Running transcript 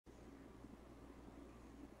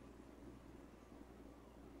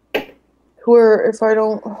where if I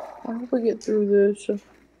don't, I hope we get through this.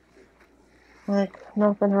 Like,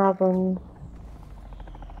 nothing happens.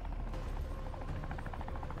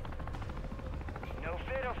 No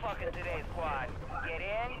fiddle fucking today, squad. Get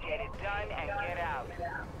in, get it done, and get out.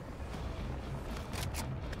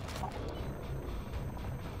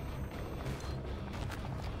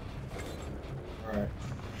 Alright.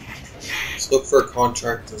 Let's look for a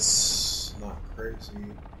contract that's not crazy.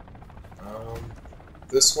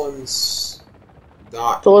 This one's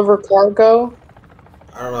not. Deliver cargo.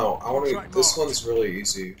 I don't know. I want to. This one's really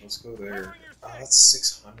easy. Let's go there. Oh, that's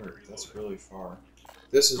 600. That's really far.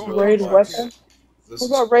 This is really Raid close. weapon. This What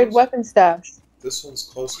is about raid close. weapon stash? This one's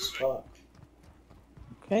close as fuck.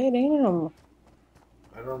 Okay, damn.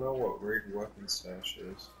 I don't know what raid weapon stash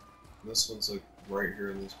is. This one's like right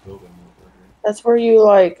here in this building over here. That's where you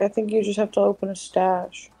like. I think you just have to open a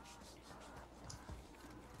stash.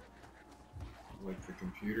 Like the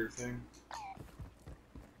computer thing.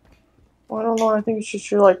 Well, I don't know. I think it's just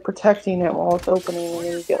you're like protecting it while it's opening, and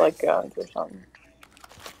then you get like guns or something.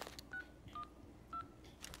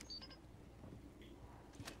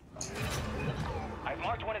 I've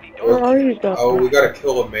marked one of the Where are you guys? Oh, we gotta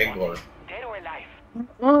kill a mangler. Dead or alive?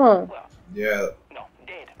 Oh. Well, Yeah. no,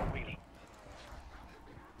 dead, really.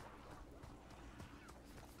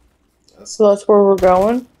 So that's where we're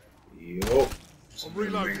going? Yup. There's a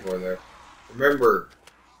mangler there. Remember,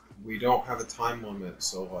 we don't have a time limit,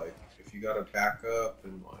 so like, if you gotta back up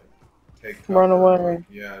and like take cover, Run away. like,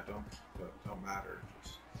 yeah, don't matter.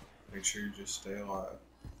 Just make sure you just stay alive.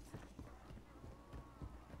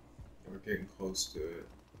 We're getting close to it.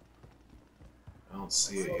 I don't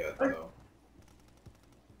see it yet though.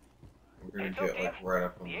 We're gonna get like right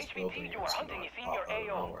up on this building. It's gonna pop out of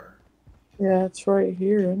nowhere. Yeah, it's right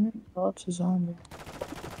here, isn't it? Oh, it's a zombie.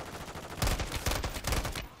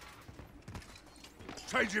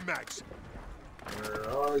 Change your max. Where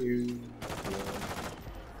are you?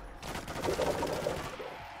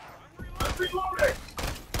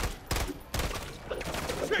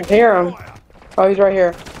 I hear him. Oh, he's right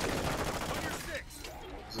here.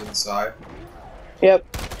 He's inside. Yep.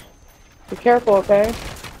 Be careful, okay?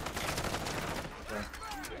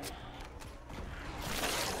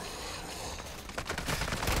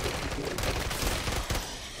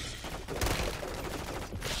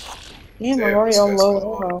 Damn, I'm already on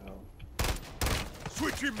low ammo.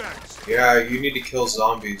 Switch your max. Yeah, you need to kill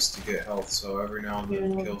zombies to get health, so every now and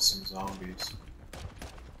then kill some zombies.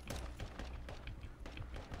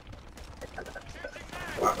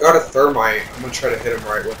 I've got a thermite. I'm gonna try to hit him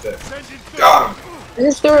right with it. Got him! I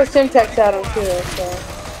just threw a Simtex at him too, so.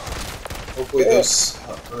 Hopefully those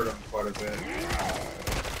hurt him quite a bit.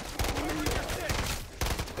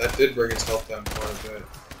 That did bring his health down quite a bit.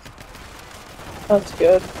 That's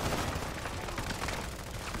good.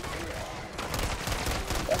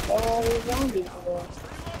 All these zombies are.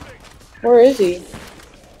 Where is he?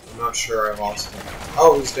 I'm not sure, I lost him.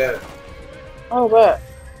 Oh, he's dead. Oh, what?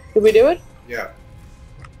 Did we do it? Yeah.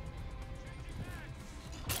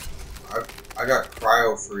 I got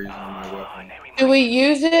cryo freeze on my weapon. Do we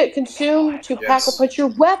use it, consume, to pack Yes. up your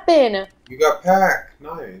weapon? You got pack.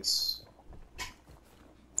 Nice.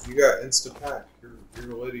 You got insta pack.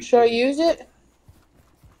 You're a lady. Should I use it?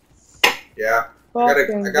 Yeah. I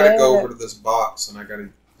gotta go over to this box and I gotta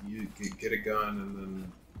get a gun and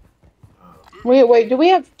then. Wait, do we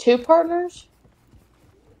have two partners?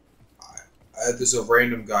 There's a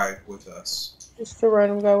random guy with us. Just a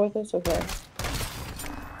random guy with us? Okay.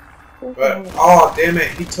 But, oh, damn it,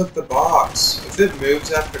 he took the box. If it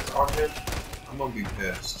moves after on him, I'm gonna be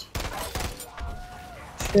pissed.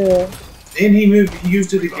 Shit. And he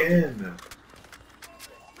used it again.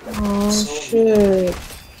 Oh, shit.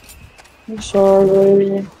 I'm sorry,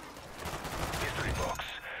 lady.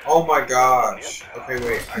 Oh my gosh. Okay,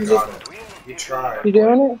 wait, I got it. He tried. You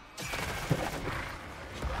doing it?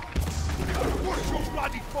 Watch your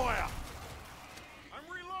bloody fire. I'm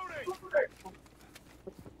reloading.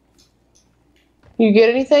 You get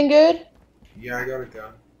anything good? Yeah, I got a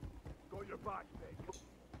gun. Got your back, mate.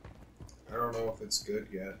 I don't know if it's good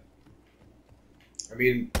yet. I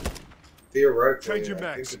mean, theoretically, Change your I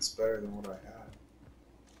max. think it's better than what I had.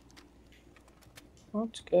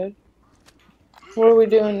 That's good. What are we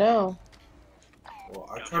doing now? Well,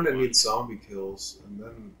 I kind of need zombie kills, and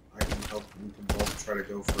then I can help. We can both try to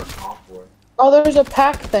go for a convoy. Oh, there's a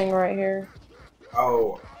pack thing right here.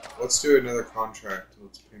 Oh, let's do another contract.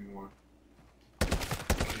 Let's ping one.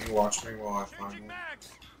 Can you watch me while I find one?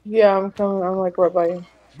 Yeah, I'm coming. I'm like right by you.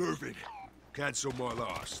 Moving. Cancel my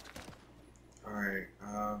last. Alright,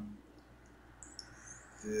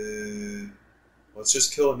 the Let's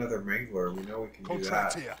just kill another Mangler. We know we can do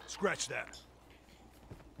Contract that. here. Scratch that.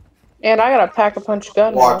 And I got a pack-a-punch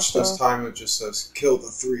gun Watch, now, this so. time it just says kill the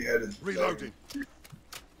 3-headed Reloading. thing.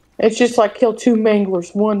 It's just like kill 2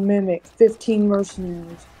 manglers, 1 mimic, 15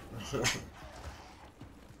 mercenaries.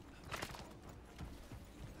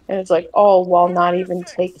 And it's like all while not even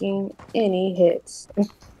taking any hits. You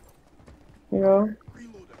know?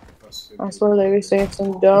 I swear they be saying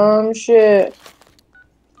some dumb shit.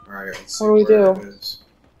 Alright, let's see What do we where do? it is.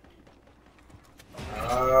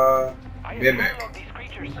 Mimic.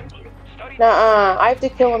 Nuh-uh, I have to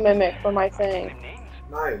kill a mimic for my thing.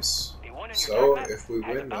 Nice. So, if we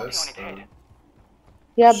win this, then...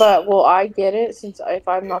 Yeah, but will I get it since if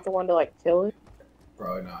I'm not the one to like kill it?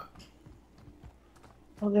 Probably not.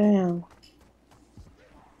 Oh damn.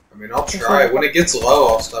 I mean, I'll try. When it gets low,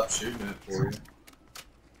 I'll stop shooting it for you.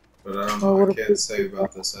 But I don't know, I can't say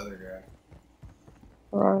about this other guy.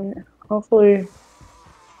 Right. Hopefully.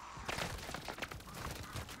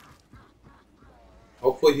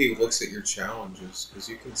 Hopefully he looks at your challenges, because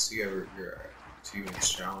you can see your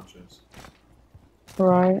teammates' challenges.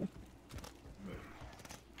 Right. But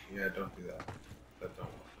yeah, don't do that. That don't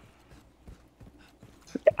work.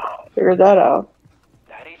 Yeah, figure that out.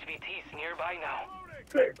 That HVT's nearby now.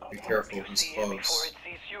 Be careful, You he's see it before close. it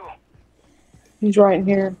sees you. He's right in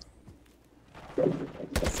here.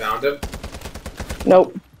 Found him?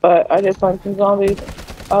 Nope. But I did find some zombies.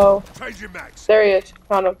 Oh. Change your max. There he is.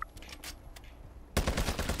 Found him.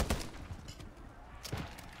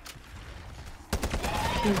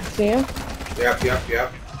 You see him? Yep.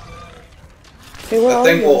 Hey, where That are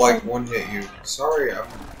thing you? will like one-hit you. Sorry, I'm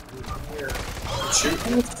here. Shoot.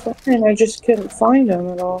 It's fine. I just couldn't find him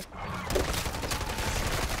at all.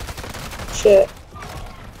 Shit.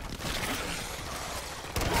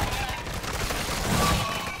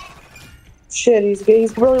 Shit,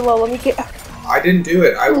 he's really low. Let me get. I didn't do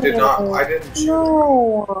it. I did not. I didn't shoot him.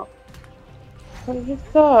 No. But it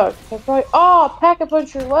just sucks. I probably. Oh,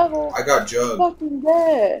 pack-a-puncher level. I got jugged. Fucking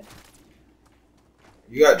dead.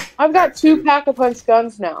 You got. I've got pack 2 pack-a-punch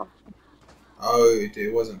guns now. Oh,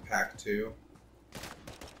 it wasn't pack 2.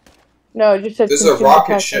 No, it just said. There's a consume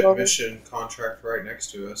rocket pack ship level. mission contract right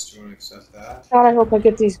next to us. Do you want to accept that? God, I hope I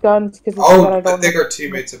get these guns because Oh, I think our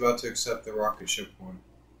teammate's about to accept the rocket ship one.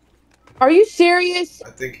 Are you serious? I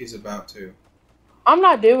think he's about to. I'm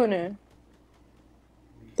not doing it.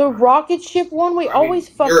 The rocket ship one, we always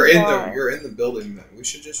fucking die. You're in the building. Then we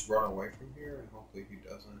should just run away from here, and hopefully he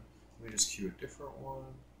doesn't. Let me just queue a different one.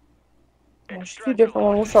 Yeah, just do a different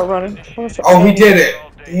one. We'll start running. Oh, he did it!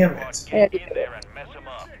 Damn it! Yeah, he did it.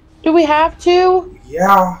 Do we have to?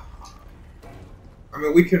 Yeah. I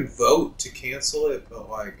mean, we can vote to cancel it, but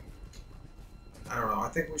like, I don't know. I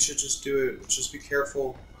think we should just do it. Just be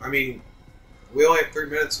careful. I mean, we only have 3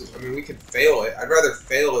 minutes. I mean, we could fail it. I'd rather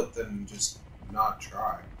fail it than just not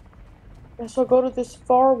try. Yes, I'll go to this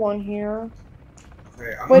far one here.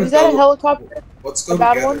 Okay, Wait, is that a helicopter? Let's go A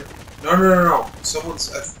bad together. one? No.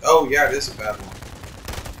 Someone's. Oh, yeah, it is a bad one.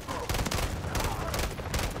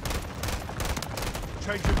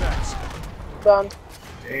 Change your max. Done.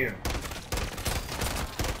 Damn.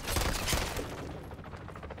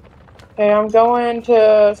 Okay, I'm going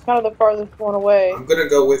to. It's kind of the farthest one away. I'm gonna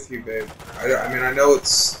go with you, babe. I mean, I know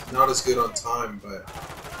it's not as good on time, but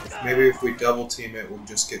maybe if we double team it, we'll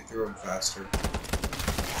just get through them faster.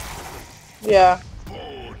 Yeah.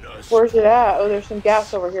 Where's it at? Oh, there's some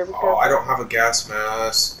gas over here. Be Oh, careful. I don't have a gas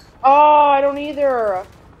mask. Oh, I don't either.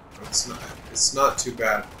 It's not too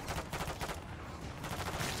bad.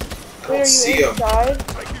 I Wait, don't are see you them. inside?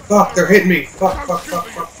 Fuck, they're hitting me. Fuck.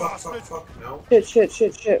 No. Shit.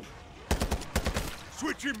 Switch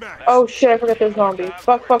your max. Oh shit, I forgot there's zombies.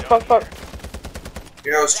 Fuck.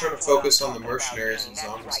 Yeah, I was trying to focus on the mercenaries and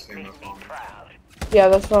zombies came up on me. Yeah,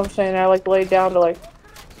 that's what I'm saying. I like laid down to like.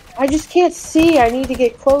 I just can't see. I need to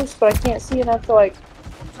get close, but I can't see enough to like.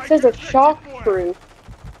 It says a shock proof.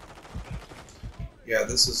 Yeah,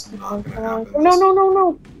 this is not gonna happen.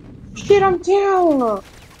 No. Shit, I'm down.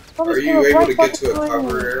 Are you able to get to a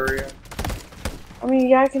cover area? I mean,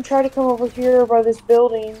 yeah, I can try to come over here by this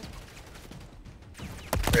building.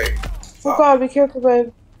 Okay. Oh god, be careful,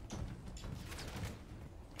 babe.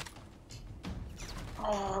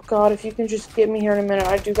 Oh god, if you can just get me here in a minute.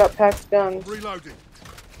 I do got packed guns. Reloading.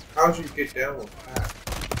 How'd you get down with that?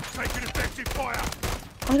 Taking effective fire.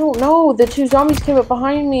 I don't know. The 2 zombies came up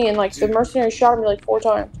behind me and like the mercenary shot me like 4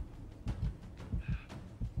 times.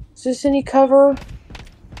 Is this any cover?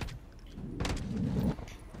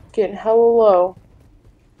 Getting hella low.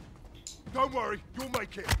 Don't worry, you'll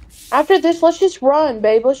make it. After this, let's just run,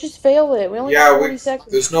 babe. Let's just fail it. We only Yeah, got 40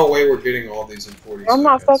 seconds. there's no way we're getting all these in 40 I'm seconds.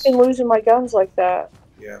 not fucking losing my guns like that.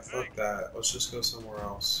 Yeah, fuck that. Let's just go somewhere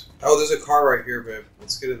else. Oh, there's a car right here, babe.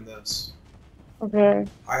 Let's get in this. Okay.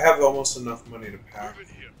 I have almost enough money to pack.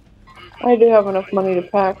 I do have enough money to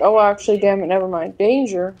pack. Oh, actually, damn it, never mind.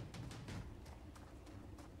 Danger.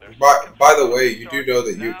 By the way, you do know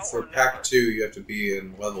that for pack 2 you have to be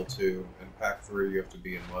in level 2, and pack 3 you have to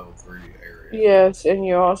be in level 3 area. Yes, and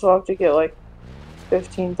you also have to get like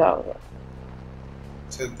 15,000.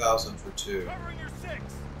 10,000 for 2.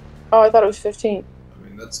 Oh, I thought it was 15. I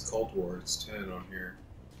mean, that's Cold War. It's 10 on here.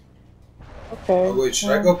 Okay. Oh wait,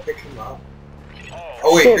 should I go pick him up?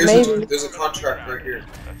 Oh wait, Shit, there's a contract right here.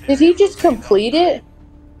 Did he just complete it?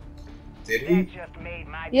 Did he?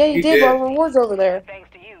 Yeah, he did. did. Our rewards over there.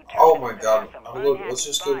 Oh my god. Let's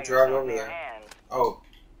just go drive over there. Oh.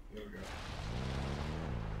 There we go.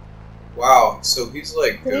 Wow, so he's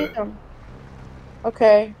like good. Damn.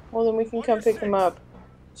 Okay, well then we can come pick him up.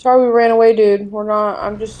 Sorry we ran away, dude. We're not,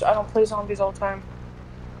 I don't play zombies all the time.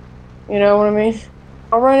 You know what I mean?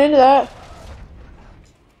 I'll run into that.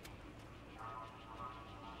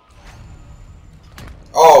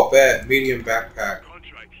 Oh, bet. Medium backpack.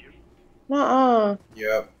 Nuh-uh.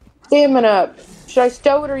 Yep. Stamina up. Should I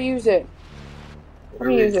stow it or use it? Let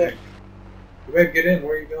me use it. You better get in.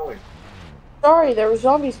 Where are you going? Sorry, there were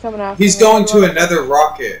zombies coming after me. He's going to another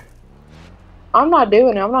rocket. I'm not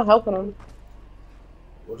doing it. I'm not helping him.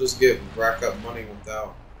 We'll just rack up money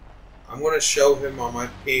without. I'm going to show him on my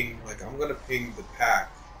ping. Like, I'm going to ping the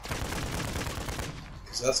pack.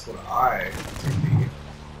 Because that's what I need.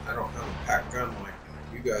 I don't have a pack gun like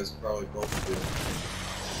you guys probably both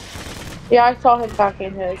do. Yeah, I saw him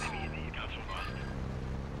packing his.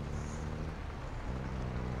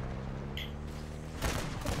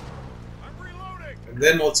 And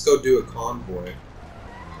then let's go do a convoy.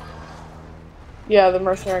 Yeah, the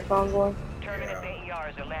mercenary convoy.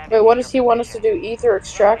 Yeah. Wait, what does he want us to do? Ether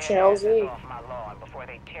extraction, LZ.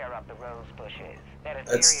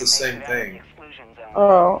 That's the same thing.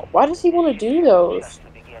 Oh, why does he want to do those?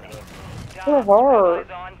 So hard.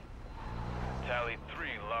 Tally 3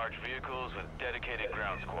 large vehicles with dedicated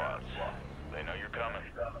ground squads. They know you're coming.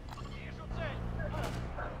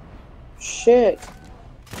 Shit.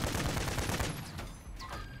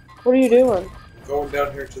 What are you doing? I'm going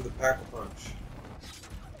down here to the pack-a-punch.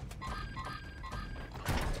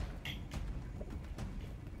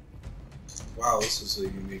 Wow, this is a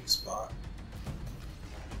unique spot.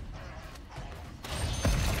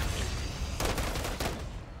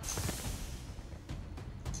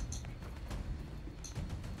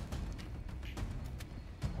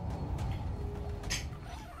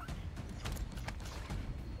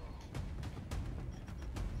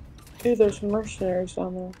 Dude, there's some mercenaries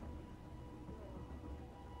down there.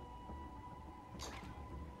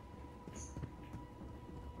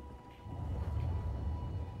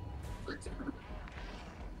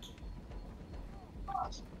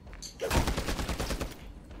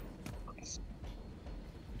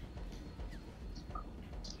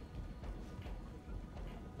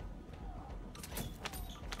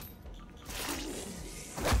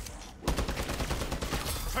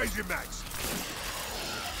 Change your mags.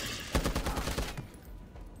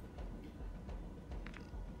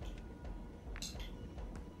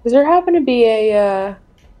 Does there happen to be a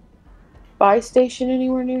buy station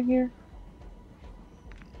anywhere near here?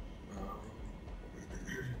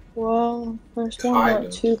 Well, there's one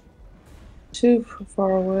not too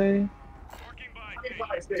far away.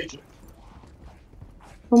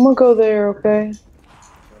 I'm gonna go there, okay?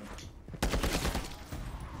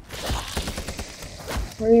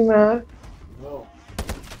 Are you mad? No,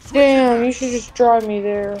 Damn, you should just drive me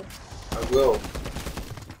there. I will.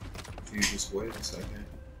 If you just wait a second.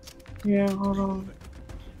 Yeah, hold on.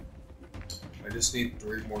 I just need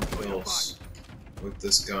 3 more kills with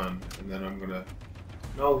this gun, and then I'm gonna...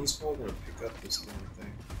 No, he's probably gonna pick up this damn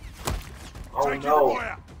thing. Oh no!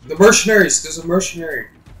 The mercenaries! There's a mercenary!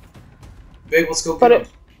 Babe, let's go get him.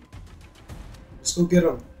 Let's go get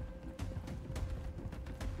him.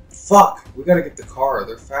 Fuck! We gotta get the car.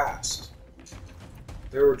 They're fast.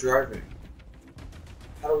 They were driving.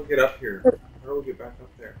 How do we get up here? How do we get back up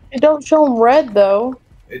there? It don't show them red though.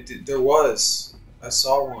 There was. I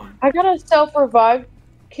saw one. I got a self-revive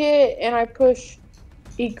kit and I push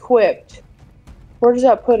equipped. Where does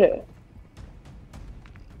that put it?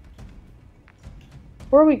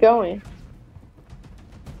 Where are we going?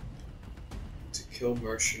 To kill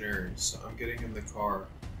mercenaries. I'm getting in the car.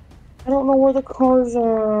 I don't know where the cars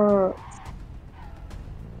are.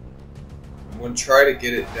 I'm gonna try to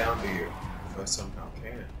get it down to you if I somehow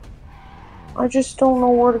can. I just don't know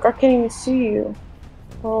where to go. I can't even see you.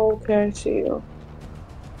 Oh, okay, I see you.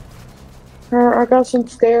 I got some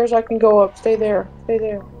stairs I can go up. Stay there. Stay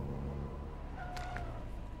there.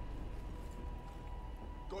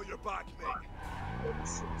 Got your back, mate.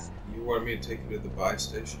 You want me to take you to the buy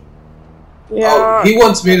station? Yeah. Oh, he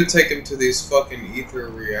wants me to take him to these fucking ether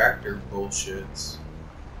reactor bullshits.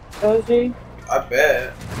 Does he? I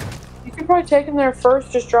bet. You could probably take him there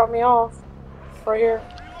first. Just drop me off. Right here.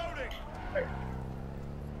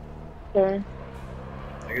 Okay.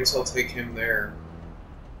 I guess I'll take him there.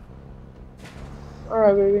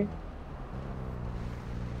 Alright, baby.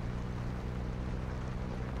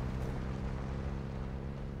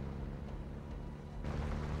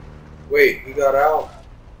 Wait, he got out.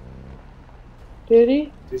 Did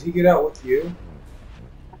he? Did he get out with you?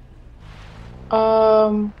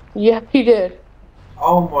 Yeah, he did.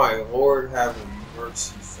 Oh my lord, have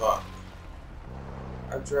mercy, fuck.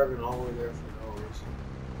 I'm driving all the way there for no reason.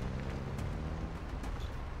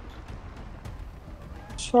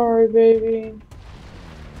 Sorry, baby.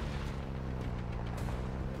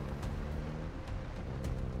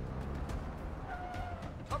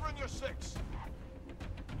 Covering your six.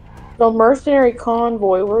 So, mercenary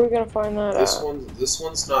convoy. Where are we gonna find that This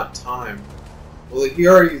one's not timed. Well, he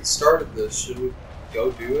already started this. Should we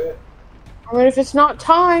go do it? I mean, if it's not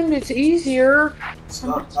timed, it's easier. It's I'm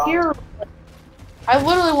not just scared. timed. I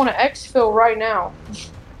literally want to exfil right now.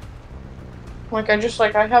 Like,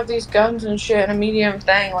 I have these guns and shit and a medium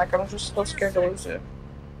thing. Like, I'm just so scared to lose it.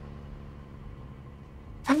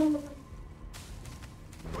 Got your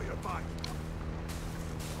back.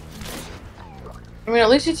 I mean, at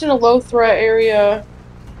least it's in a low threat area.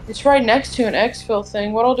 It's right next to an exfil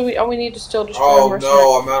thing. What all do we? Oh, we need to still destroy Oh mercenary.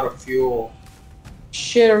 no, I'm out of fuel.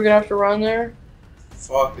 Shit, are we gonna have to run there?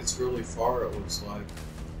 Fuck, it's really far. It looks like.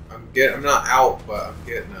 I'm not out, but I'm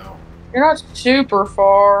getting out. You're not super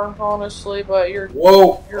far, honestly, but you're.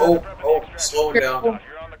 Whoa! You're Oh, slowing down. You're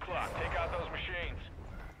on the clock. Take out those machines.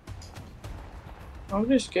 I'm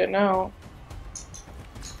just getting out.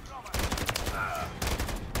 Yeah,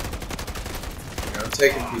 I'm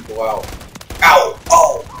taking people out. Ow!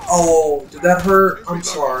 Oh! Oh! Did that hurt? I'm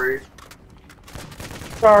sorry.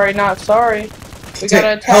 Sorry, not sorry. We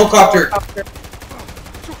gotta attack Helicopter. the helicopter.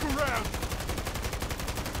 Took around.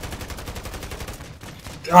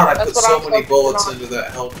 God, I That's put what so I'm many focusing bullets on. into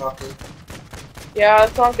that helicopter. Yeah,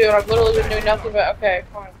 that's what I'm doing. I've literally been doing nothing but. Okay,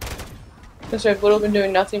 fine. Because I've literally been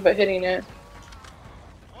doing nothing but hitting it.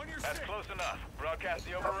 That's close enough. Broadcast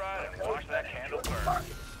the override and watch that candle burn.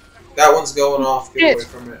 That one's going off. Get away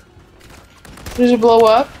Shit. from it. Does it blow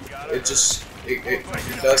up? It just it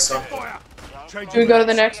does something. Fire. Do we go to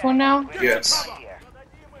the next one now? Yes. Here.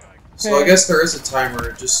 So I guess there is a timer.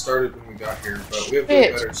 It just started when we got here, but we have way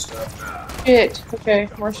Shit. better stuff. Shit. Okay,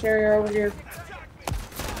 mercenary are over here.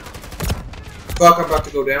 Fuck! I'm about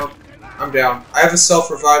to go down. I'm down. I have a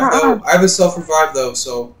self-revive though.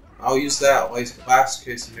 So I'll use that like last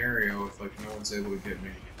case scenario if like no one's able to get me.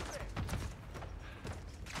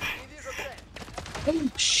 Oh,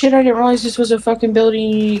 shit, I didn't realize this was a fucking building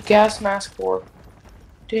you need gas mask for.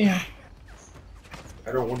 Damn.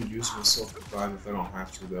 I don't want to use my self-revive if I don't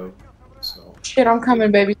have to though. So Shit, I'm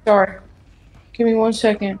coming, baby. Sorry. Give me 1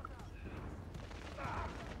 second.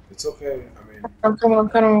 it's okay. I mean, I'm coming. I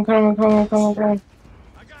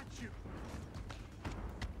got you.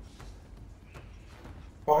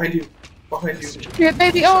 behind you, behind you. Shit,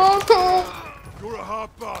 baby. Oh, You're a hard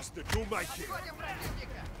bastard. You'll make it.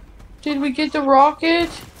 did we get the rocket?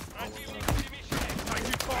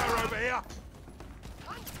 Taking fire over here.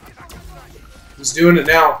 He's doing it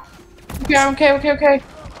now. Okay.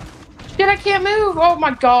 Shit, I can't move. Oh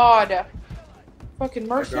my god. Fucking I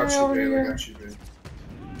mercenary got you, over babe. I here. got you, babe.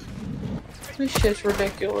 This shit's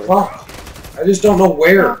ridiculous. Fuck. I just don't know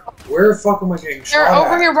where. Where the fuck am I getting shot They're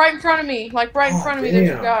over at? here, right in front of me. Like, right in front of me, there's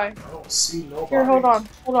a Damn. guy. I don't see nobody. Here, hold on.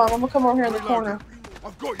 I'm gonna come over here in the corner.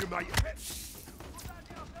 I've got you, mate.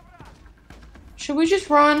 Should we just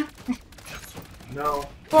run? No.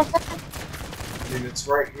 Fuck, I mean, it's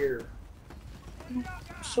right here. I'm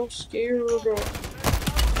so scared.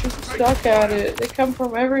 Just stuck at it. They come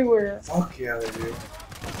from everywhere. Fuck yeah, they do.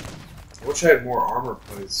 I wish I had more armor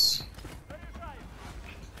plates.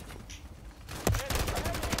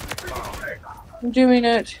 I'm doing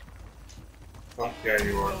it. Fuck yeah,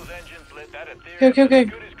 you are. Those engines lit. That ethereum Okay. as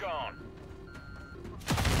good as gone.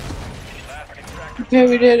 Last extractor Okay,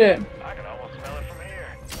 we did it. I can almost smell it from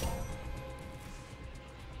here.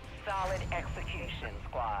 Solid execution,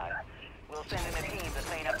 squad. We'll send in a team to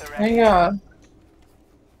clean up the rest. Hang on.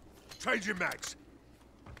 Changing mags.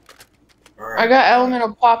 Alright. I got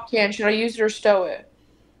elemental pop can. Should I use it or stow it?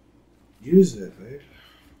 Use it, babe.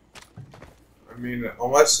 I mean,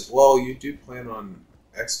 unless, well, you do plan on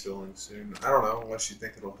exfilling soon. I don't know, unless you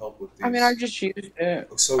think it'll help with these. I mean, I just used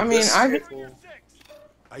it. So I mean, this I vehicle,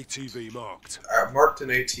 ATV marked. I marked an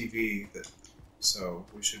ATV, so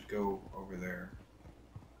we should go over there.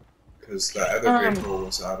 Because the other vehicle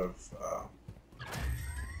was out of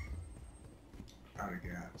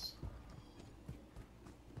gas.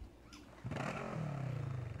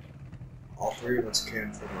 All three of us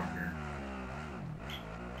can fit on here.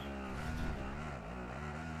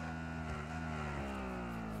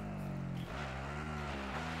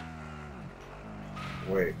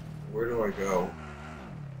 Wait, where do I go?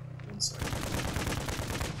 One second.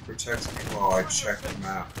 Protect me while I check the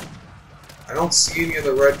map. I don't see any of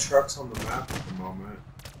the red trucks on the map at the moment.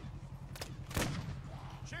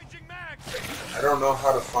 I don't know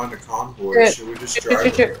how to find a convoy. Should we just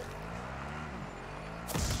drive it?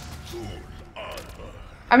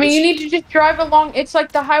 I mean, you need to just drive along. It's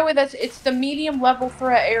like the highway it's the medium level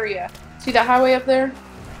threat area. See that highway up there?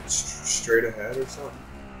 Straight ahead or something?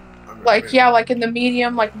 Like, yeah, like in the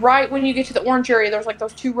medium, like right when you get to the orange area, there's like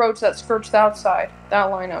those two roads that skirts the outside, that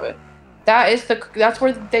line of it. That's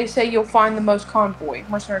where they say you'll find the most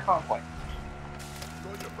mercenary convoy.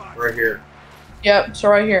 Right here. Yep, so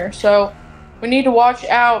right here. So, we need to watch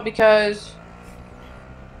out because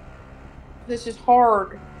this is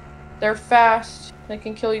hard. They're fast. They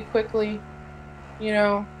can kill you quickly. You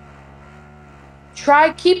know.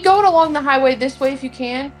 Keep going along the highway this way if you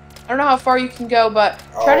can. I don't know how far you can go, but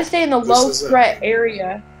try to stay in the low threat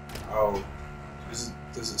area. Oh, does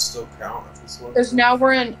it still count if it's low? Because now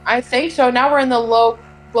we're in, I think so. Now we're in the low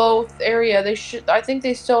area. I think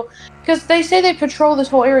they still, because they say they patrol this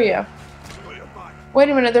whole area. Wait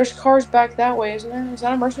a minute, there's cars back that way, isn't there? Is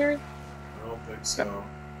that a mercenary? I don't think so.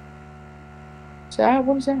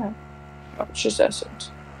 What is that? Oh, it's just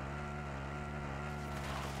Essence.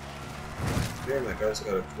 Damn, that guy's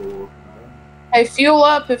got a cool looking gun. Hey, fuel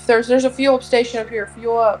up if there's a fuel up station up here.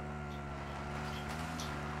 Fuel up.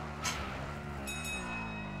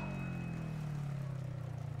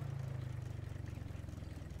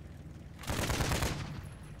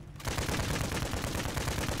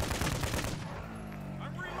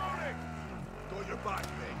 I'm reloading. Got your back,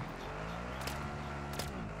 mate.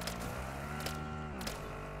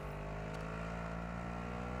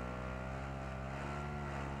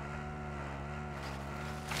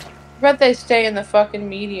 I bet they stay in the fucking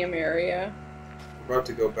medium area. We're about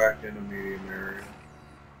to go back in a medium area.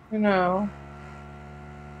 You know.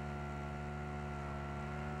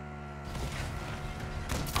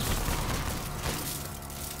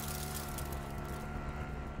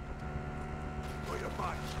 Got your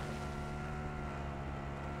back.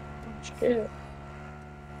 Shit.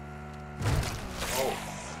 Oh.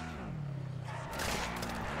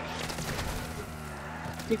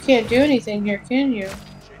 You can't do anything here, can you?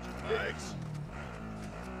 Legs.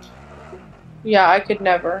 Yeah, I could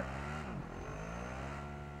never.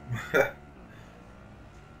 This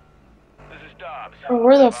is Dobbs. Oh,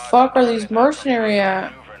 where the fuck are these mercenary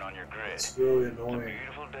at? It's really annoying.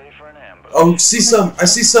 Beautiful day for an ambush. Oh, see some! I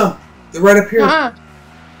see some! They're right up here!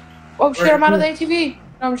 Oh shit, Right I'm out of the here. ATV.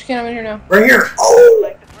 No, I'm just kidding, I'm in here now. Right here! Oh!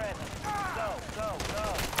 Like the present. Go, go,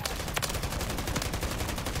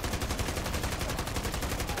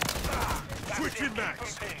 go. Switching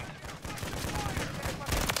max.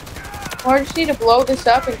 Oh, I just need to blow this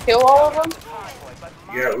up and kill all of them?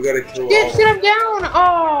 Yeah, we gotta kill all Shit, of shit, them. I'm down!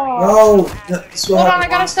 Oh! No! This Hold on, I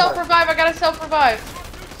gotta self-revive, I gotta self-revive.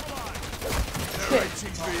 Their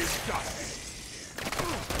ATV is dusty.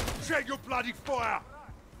 Check your bloody fire.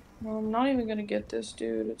 No, I'm not even gonna get this,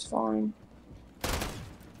 dude. It's fine.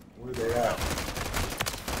 Where are they at?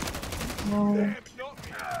 No. Damn, not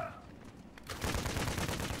me.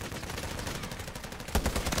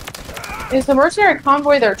 Is the mercenary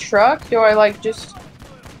convoy their truck? Do I, like, just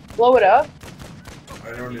blow it up?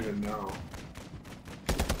 I don't even know.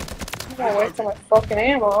 I'm gonna wait for my fucking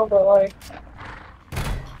ammo, but, like...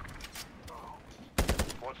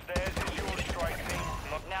 What's theirs is yours, strike team.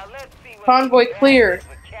 Look, now let's see what Convoy cleared.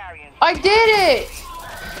 with carrying I did it!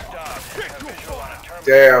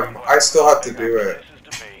 Damn, I still have to do it.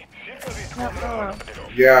 Uh-uh.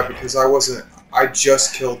 Yeah, because I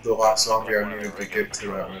just killed the last zombie I needed to get to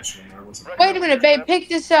that mission. I wasn't. Wait a minute, babe. Pick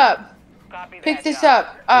this up. Pick this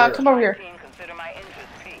up. Come over here.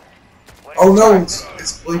 Oh no,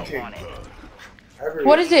 it's blinking.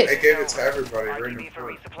 What is it? I gave it to everybody. Random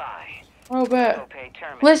point. Oh, bet.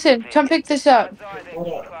 Listen, come pick this up.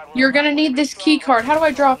 You're gonna need this key card. How do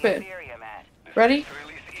I drop it? Ready?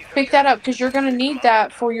 Pick that up, because you're gonna need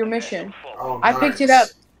that for your mission. Oh, I picked it up.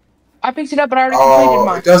 nice. I picked it up, but I already completed Oh,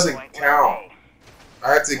 mine. it doesn't count.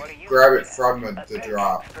 I have to grab it from the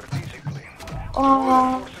drop.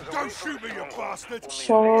 Oh, Don't shoot me, you bastard!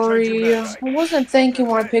 sorry. I wasn't thinking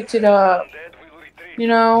when I picked it up. You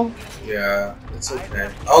know? Yeah, it's okay.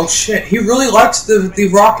 Oh shit, he really likes the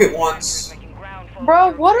rocket ones.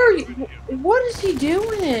 Bro, what is he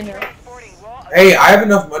doing? Hey, I have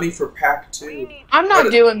enough money for pack 2. I'm not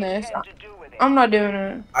doing this. I'm not doing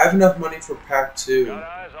it. I have enough money for pack 2.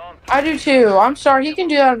 I do too. I'm sorry. He can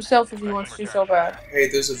do that himself if he wants to so bad. Hey,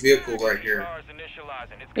 there's a vehicle right here.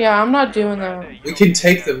 Yeah, I'm not doing that. We can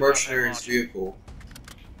take the mercenary's vehicle.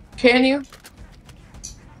 Can you?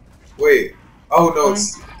 Wait. Oh no,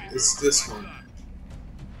 it's this one.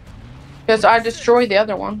 Because I destroyed the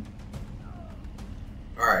other one.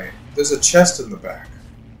 Alright. There's a chest in the back.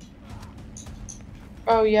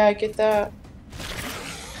 Oh yeah, I get that.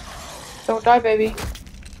 Don't die, baby.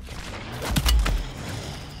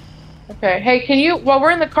 Okay. Hey, can you, while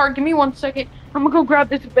we're in the car, give me 1 second. I'm gonna go grab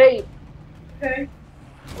this bait. Okay?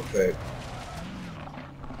 Okay.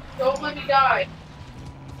 Don't let me die.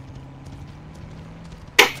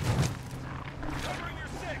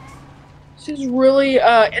 This is really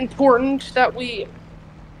important that we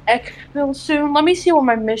exfil soon. Let me see what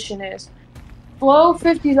my mission is. Blow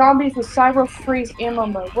 50 zombies with Cyber Freeze ammo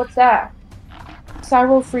mode. What's that?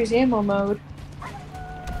 Cyber Freeze ammo mode.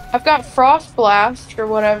 I've got Frost Blast or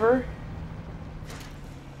whatever.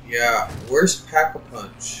 Yeah, where's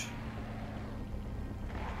Pack-a-Punch?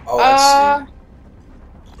 Oh, I see.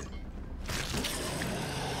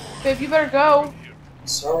 Babe, you better go.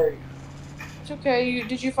 Sorry. It's okay.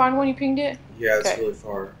 Did you find one? You pinged it? Yeah, it's Okay. really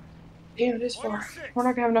far. Damn, it is far. We're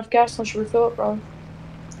not gonna have enough gas unless you refill it, bro.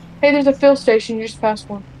 Hey, there's a fill station. You just passed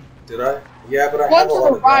one. Did I? Yeah, but I One have a to lot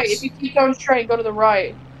the of right. gas. If you keep going straight, go to the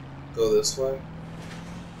right. Go this way?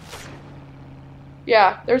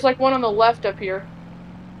 Yeah, there's like one on the left up here.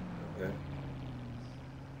 Okay.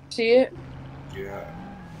 See it? Yeah.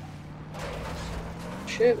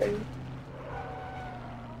 Shit, baby.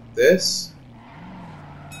 This?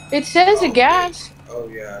 It says a gas. Oh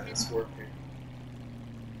yeah, it's working.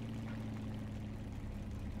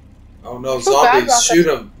 Oh no, I feel bad zombies! about Shoot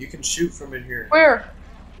them! You can shoot from in here. Where?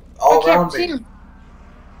 All I can't around see me. him.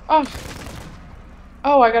 Oh.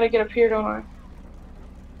 Oh, I gotta get up here, don't I?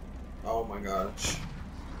 Oh my gosh.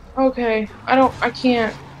 Okay. I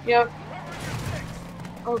can't. Yep.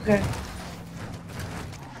 Okay.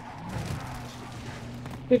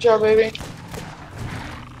 Good job, baby.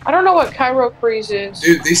 I don't know what Cairo Freeze is.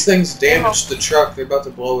 Dude, these things damaged the truck. They're about to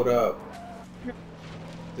blow it up.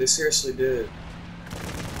 They seriously did.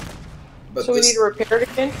 But So we need to repair it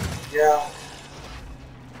again? Yeah.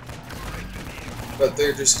 But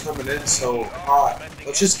they're just coming in so hot.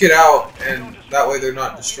 Let's just get out, and that way they're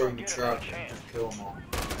not destroying the truck, and just kill them all.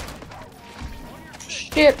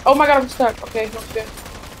 Shit. Oh my god, I'm stuck. Okay, that's good.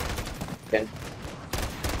 Good.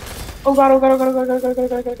 Oh god, oh god, oh god, oh god, oh god, oh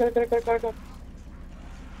god, oh god, oh god, oh god, oh god, oh god.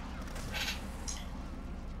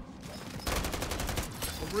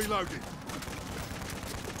 I'm reloading.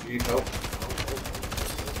 Do you need help?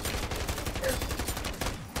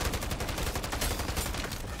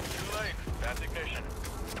 Too late. That's ignition.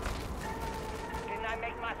 Didn't I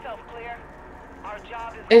make myself clear? Our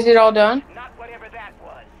job Is it all done? not whatever that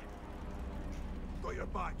was. Got your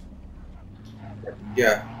back.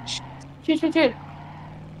 Yeah. Shit.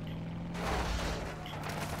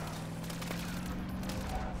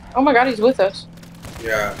 Oh my god, he's with us.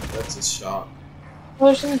 Yeah, that's a shot. Oh,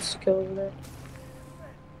 there's something to kill over there.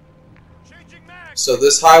 So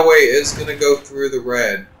this highway is gonna go through the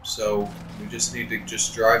red, so we just need to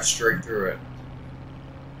just drive straight through it.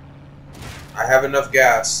 I have enough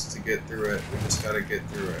gas to get through it. We just gotta get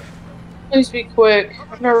through it. Please be quick.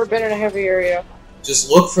 I've never been in a heavy area. Just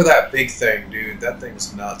look for that big thing, dude. That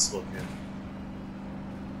thing's nuts looking.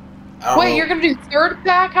 I don't Wait, know. you're gonna do third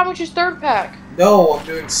pack? How much is third pack? No, I'm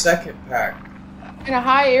doing second pack. In a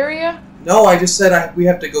high area? No, I just said we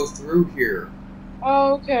have to go through here.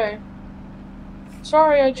 Oh, okay.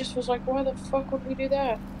 Sorry, I just was like, why the fuck would we do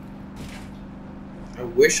that? I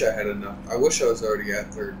wish I had enough. I wish I was already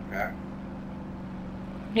at third pack.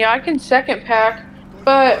 Yeah, I can second pack,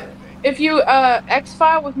 but if you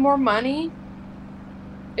X-File with more money,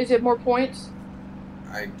 is it more points?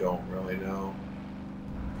 I don't really know.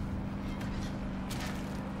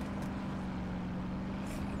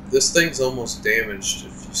 This thing's almost damaged.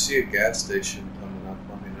 If you see a gas station coming up,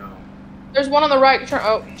 let me know. There's one on the right. Turn.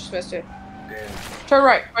 Oh, you just missed it. Damn. Turn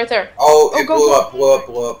right, right there. Oh, it go, blew go. up, blew up,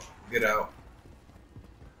 blew up. Get out.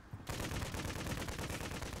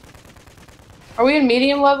 Are we in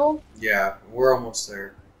medium level? Yeah, we're almost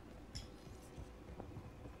there.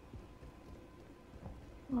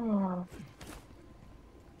 Oh.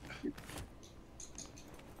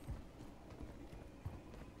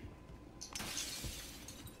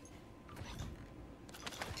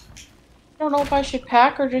 I don't know if I should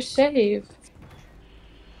pack or just save.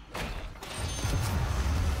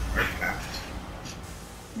 I packed.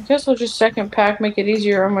 I guess I'll just second pack, make it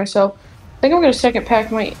easier on myself. I think I'm gonna second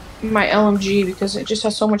pack my LMG because it just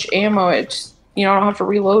has so much ammo. It's, you know, I don't have to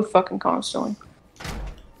reload fucking constantly.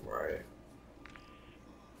 Right.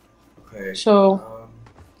 Okay. So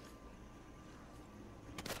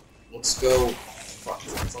Let's go. Fuck.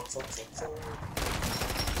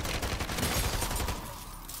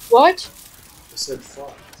 what? I said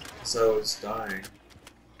fuck. So I was dying.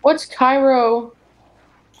 What's Cairo?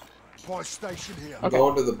 Buy station here. I'm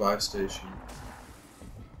going to the buy station.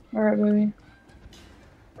 All right, baby.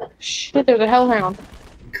 Shit, there's a hellhound.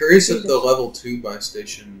 I'm curious if Jesus. the level 2 buy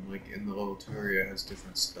station, like in the level 2 area, has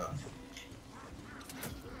different stuff.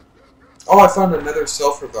 Oh, I found another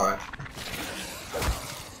self-revive.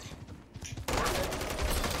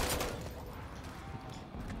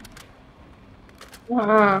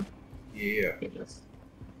 Yeah.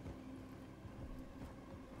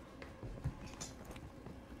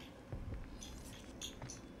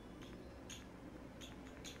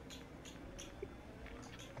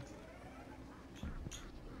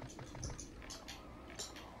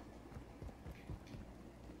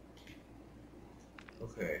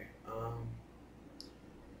 Okay.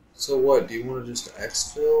 So what? Do you want to just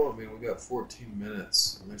exfil? I mean, we got 14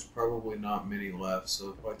 minutes, and there's probably not many left, so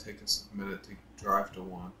it'll probably take us a minute to drive to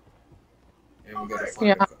one. And we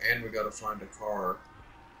gotta find a car.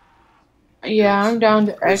 Yeah, I'm down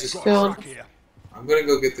to Here's a exfil. Truck here. I'm gonna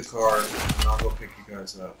go get the car, and I'll go pick you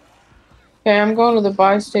guys up. Okay, I'm going to the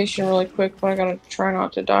buy station really quick, but I gotta try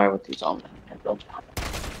not to die with these on.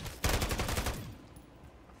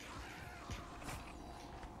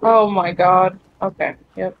 Oh my god. Okay,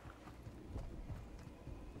 yep.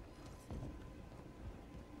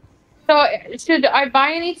 So, should I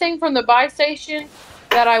buy anything from the buy station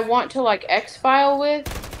that I want to, like, X-File with?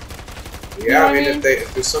 Yeah, I mean, if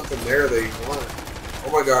there's something there that you want. Oh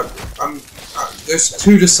my god, there's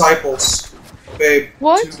 2 disciples, babe.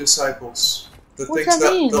 What? 2 disciples. The What's things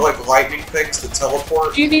that mean? the like lightning things that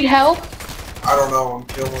teleport. Do you need help? I don't know. I'm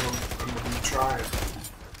killing them. I'm trying.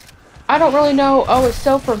 I don't really know. Oh, it's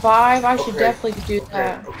self-revive. I should Okay, definitely do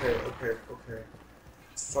that. Okay.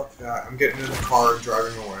 Fuck that. I'm getting in the car and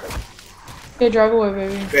driving away. Okay, drive away,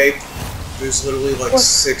 baby. Babe, there's literally like What?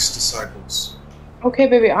 6 disciples. Okay,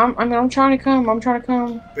 baby. I'm trying to come. I'm trying to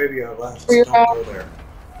come. Baby, I left. Where you're Don't at? go there.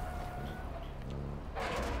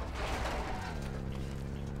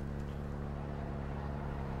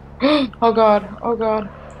 Oh god. Oh god.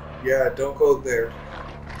 Yeah, don't go there.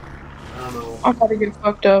 I don't know. I'm about to get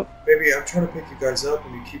fucked up. Baby, I'm trying to pick you guys up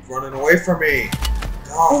and you keep running away from me.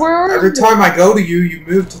 God, Where are every you? time I go to you, you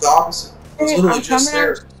move to the opposite. I was Hey, literally I'm just coming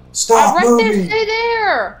there. out. Stop Right there. moving! Stay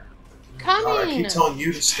there. God, I Coming. keep telling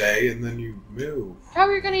you to stay and then you move. How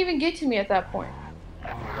are you gonna even get to me at that point? Oh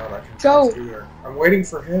my god, I can Go. drive through there. I'm waiting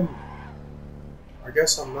for him. I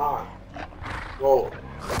guess I'm not. Well,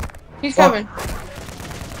 He's fuck. coming.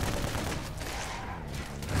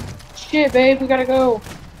 Shit, babe. We gotta go.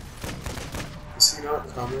 Is he not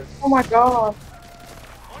coming? Oh my god.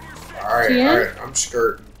 Alright, He in? alright, I'm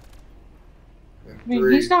skirting. In I mean,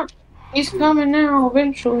 3, he's not. He's 2. coming now.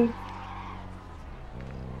 Eventually.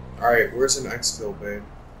 Alright, where's an exfil, babe?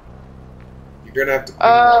 You're gonna have to pick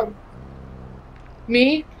one.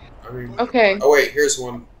 Me? I mean, Okay. oh wait, here's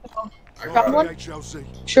one. I Got got one? it. HLC.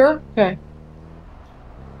 Sure? Okay.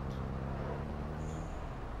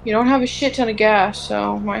 You don't have a shit ton of gas,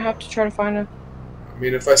 so might have to try to find a... I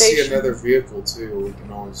mean, if I see Station. another vehicle too, we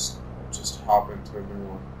can always just hop into a new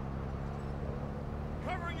one.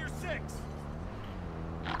 Covering your 6.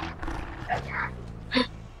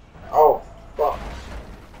 Oh, fuck.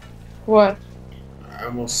 What? I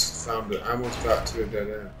almost found it. I almost got to a dead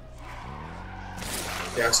end.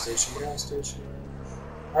 Gas station, gas station.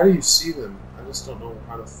 How do you see them? I just don't know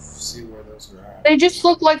how to see where those are at. They just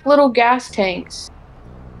look like little gas tanks.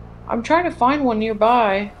 I'm trying to find one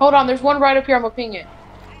nearby. Hold on, there's one right up here. I'm gonna ping it.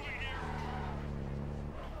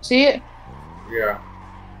 See it? Yeah.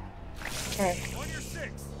 Okay. On your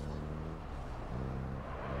 6.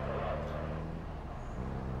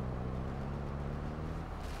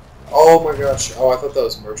 Oh my gosh. Oh, I thought that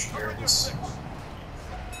was mercenaries.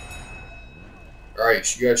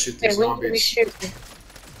 Alright, you gotta shoot Okay, these when do we zombies. shoot?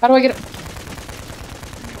 How do I get...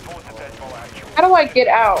 How do I get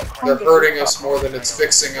out? They're hurting us more than it's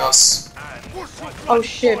fixing us. Oh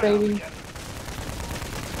shit, baby.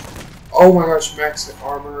 Oh my gosh, max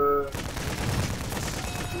armor.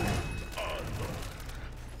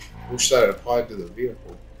 Wish that applied to the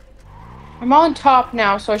vehicle. I'm on top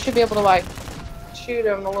now, so I should be able to, like, shoot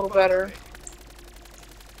him a little better.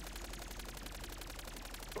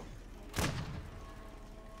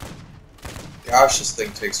 Gosh, this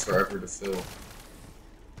thing takes forever to fill.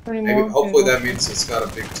 Maybe, hopefully that means it's got a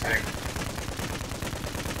big tank.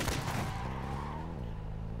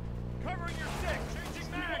 Covering your six.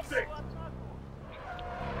 Changing mags.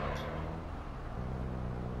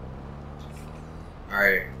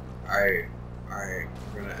 Alright.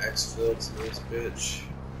 We're gonna exfil to this bitch.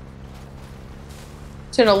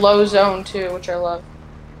 It's in a low zone, too, which I love.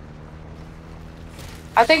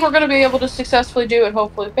 I think we're going to be able to successfully do it,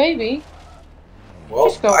 hopefully. Baby. Well,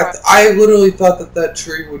 Just go right. I literally thought that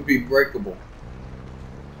tree would be breakable.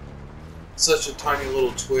 Such a tiny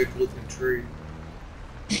little twig-looking tree.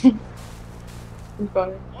 On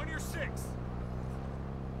your six.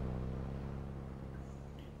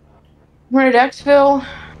 I'm ready to exfil.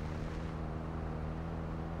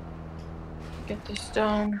 Get this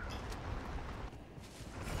done.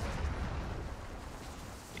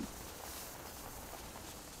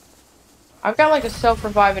 I've got like a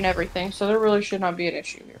self-revive and everything, so there really should not be an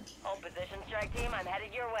issue here. All position strike team, I'm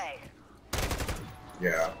headed your way.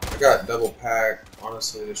 Yeah, I got double pack.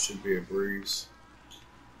 Honestly, this should be a breeze.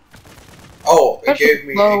 Oh, it gave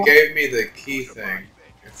me the key thing.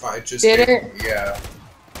 If I just did it? Yeah.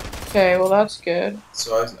 Okay, well that's good.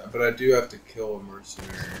 So but I do have to kill a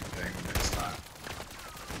mercenary thing next time.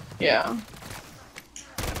 Yeah.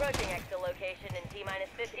 Approaching exit location in T-minus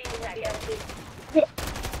 15 seconds.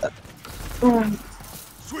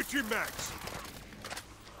 Switching mags.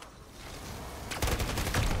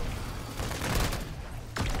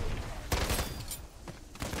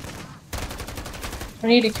 I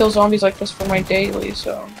need to kill zombies like this for my daily,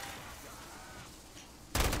 so.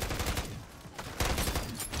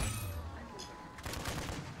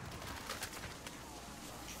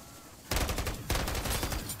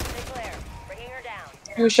 Stay clear. Bringing her down.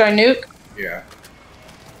 Who should I nuke? Yeah.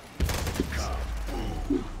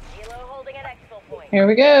 Helo holding at exfil point. Here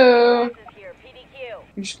we go. Forces here, PDQ.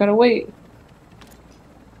 You just gotta wait.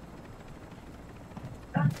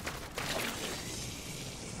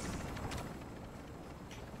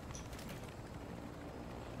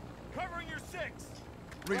 Covering your six.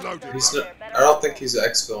 Reloading. I don't think he's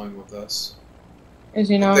exfilling with us. Is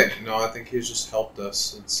he not? I think he's just helped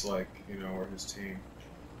us. It's like, we're his team.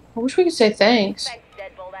 I wish we could say thanks. Thanks,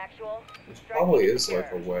 Deadbolt Actual. There probably is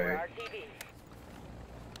like a way.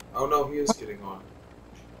 Oh no, he is getting on.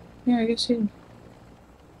 Yeah, I guess he.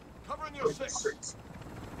 Covering your six.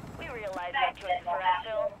 We realize your choices for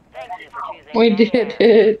exfil. Thank you for choosing. We did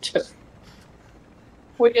it.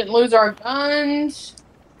 We didn't lose our guns.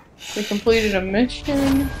 We completed a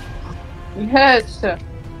mission. Yes.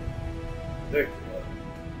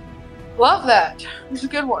 Love that. It was a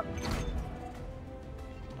good one.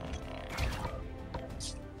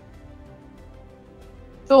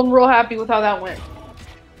 Feeling real happy with how that went.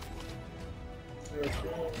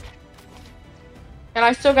 And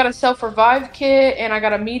I still got a self-revive kit, and I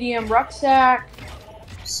got a medium rucksack.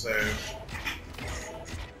 Same.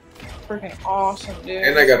 Freaking awesome, dude.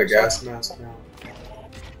 And I got a gas mask now.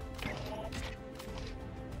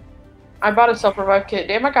 I bought a self-revive kit.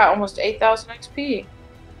 Damn, I got almost 8,000 XP.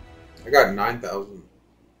 I got 9,000.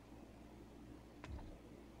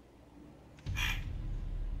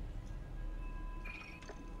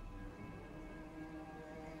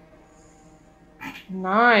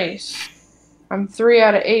 Nice. I'm 3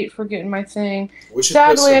 out of 8 for getting my thing. We should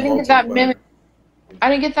Sadly, I didn't get that mimic. I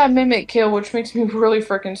didn't get that mimic kill, which makes me really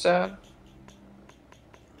freaking sad.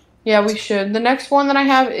 Yeah, we should. The next one that I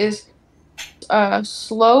have is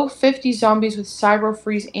slow 50 zombies with Cyber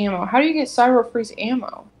Freeze ammo. How do you get Cyber Freeze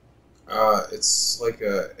ammo? It's like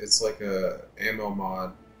a ammo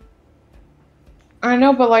mod. I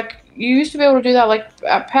know, but like you used to be able to do that like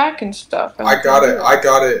at pack and stuff. I got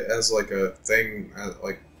it as like a thing,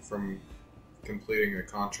 like from completing a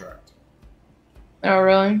contract. Oh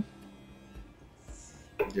really?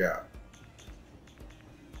 Yeah.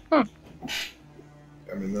 Huh.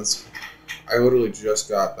 I mean I literally just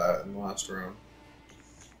got that in the last round.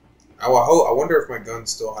 I wonder if my gun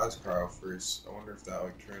still has cryo freeze. I wonder if that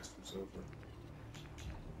like transfers over.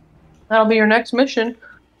 That'll be your next mission.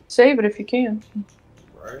 Save it if you can.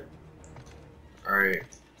 Right. All right.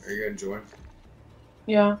 Are you gonna join?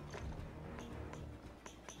 Yeah.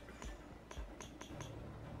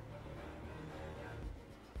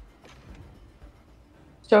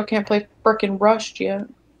 Still can't play frickin' Rushed yet.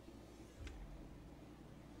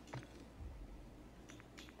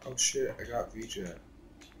 Oh shit! I got VJ.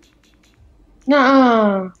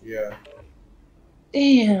 Nuh-uh. Yeah.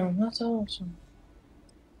 Damn, that's awesome.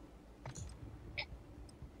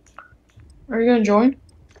 Are you gonna join?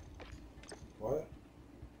 What?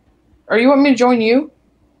 Or you want me to join you?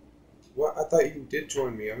 What? I thought you did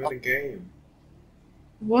join me. I'm in a game.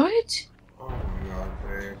 What? Oh my god,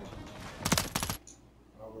 man.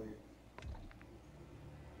 I'll leave.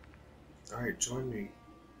 Alright, join me.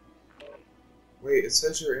 Wait, it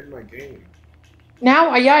says you're in my game.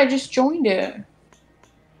 Now, yeah, I just joined it.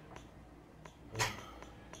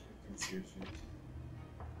 Confusing.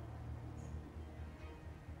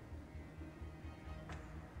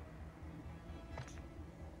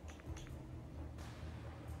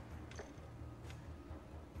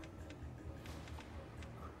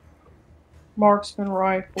 Marksman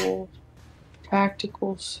rifle,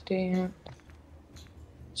 tactical stand.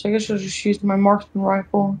 So I guess I'll just use my marksman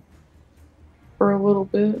rifle for a little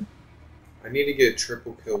bit. I need to get a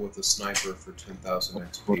triple kill with a sniper for 10,000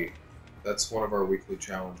 XP. That's one of our weekly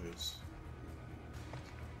challenges.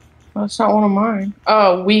 That's not one of mine.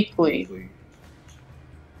 Oh, weekly.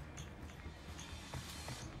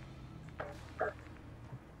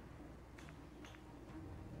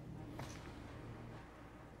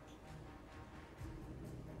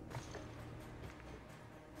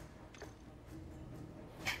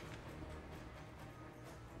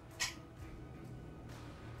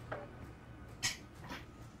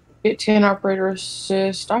 Get 10 operator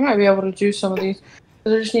assist. I might be able to do some of these.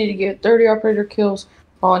 But I just need to get 30 operator kills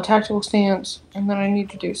while in tactical stance. And then I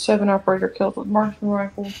need to do 7 operator kills with marksman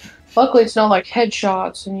rifle. Luckily, it's not like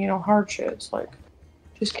headshots and, hard shit. It's like,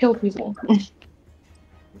 just kill people. Right.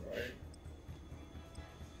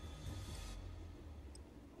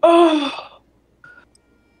 Oh,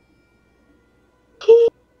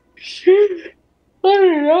 shit. I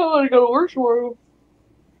did not want to go to work tomorrow.